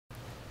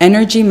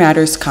Energy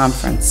Matters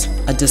Conference,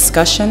 a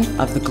discussion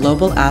of the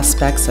global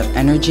aspects of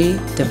energy,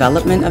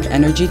 development of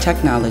energy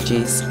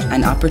technologies,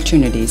 and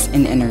opportunities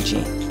in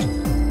energy.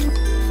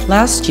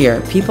 Last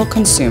year, people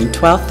consumed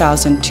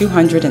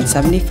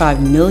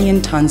 12,275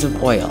 million tons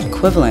of oil,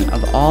 equivalent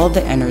of all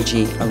the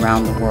energy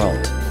around the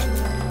world.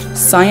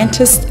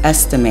 Scientists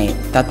estimate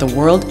that the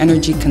world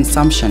energy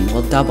consumption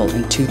will double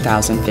in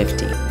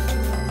 2050.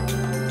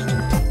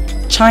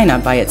 China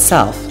by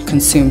itself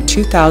consumed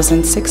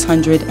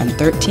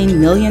 2,613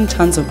 million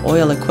tons of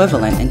oil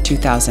equivalent in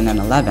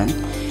 2011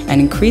 and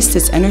increased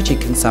its energy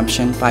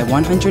consumption by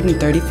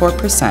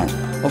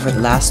 134% over the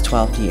last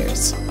 12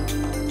 years.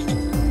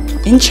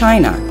 In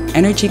China,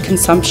 energy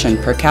consumption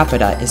per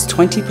capita is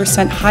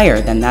 20%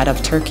 higher than that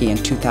of Turkey in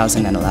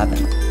 2011.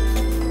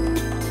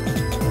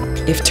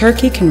 If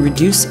Turkey can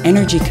reduce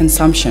energy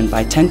consumption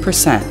by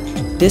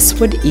 10%, this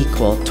would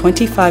equal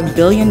 $25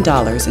 billion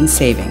in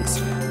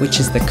savings, which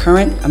is the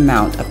current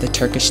amount of the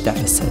Turkish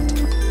deficit.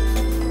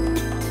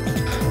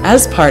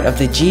 As part of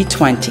the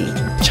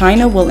G20,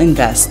 China will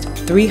invest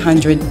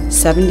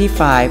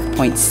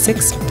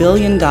 $375.6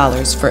 billion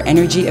for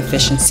energy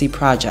efficiency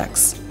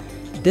projects.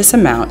 This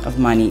amount of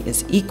money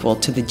is equal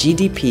to the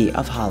GDP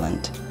of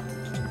Holland.